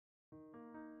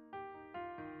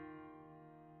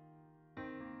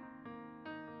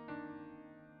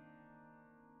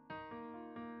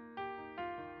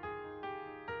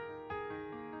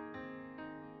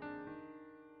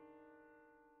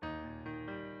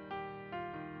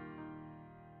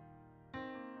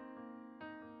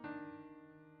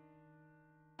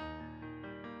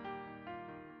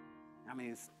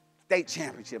State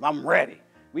championship. I'm ready.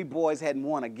 We boys hadn't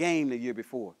won a game the year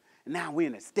before. And now we're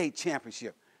in the state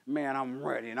championship. Man, I'm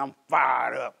ready, and I'm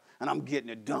fired up, and I'm getting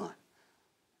it done.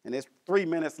 And there's 3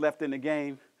 minutes left in the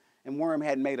game, and Worm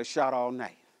hadn't made a shot all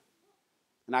night.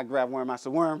 And I grabbed Worm. I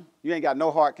said, Worm, you ain't got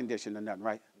no heart condition or nothing,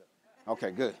 right?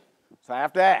 Okay, good. So I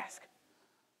have to ask.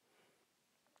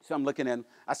 So I'm looking at him.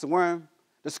 I said, Worm,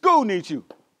 the school needs you.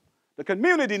 The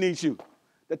community needs you.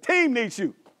 The team needs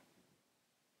you.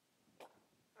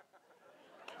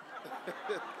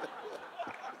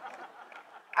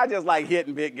 I just like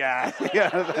hitting big guys.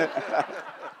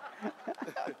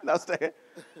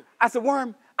 I said,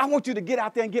 Worm, I want you to get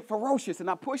out there and get ferocious. And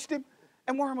I pushed him,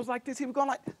 and Worm was like this. He was going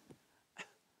like,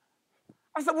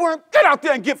 I said, Worm, get out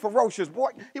there and get ferocious, boy.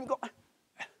 He was going,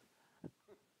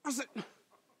 I said,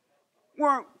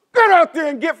 Worm, get out there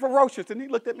and get ferocious. And he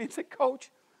looked at me and said,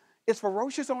 Coach, is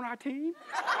ferocious on our team?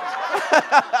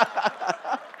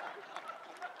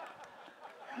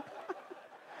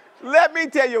 Let me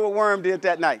tell you what Worm did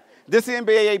that night. This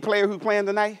NBA player who's playing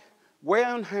tonight,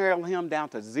 Worm held him down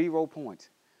to 0 points.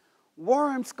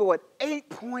 Worm scored 8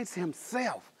 points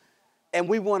himself, and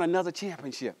we won another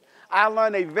championship. I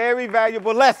learned a very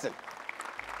valuable lesson.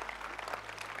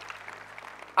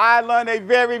 I learned a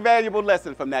very valuable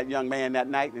lesson from that young man that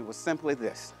night, and it was simply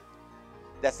this,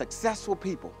 that successful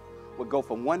people would go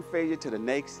from one failure to the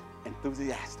next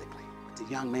enthusiastically. But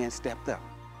the young man stepped up.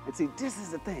 And see, this is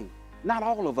the thing. Not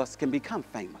all of us can become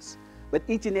famous, but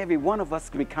each and every one of us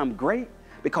can become great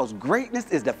because greatness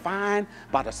is defined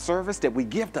by the service that we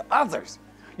give to others.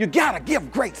 You gotta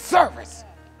give great service,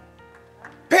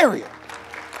 period.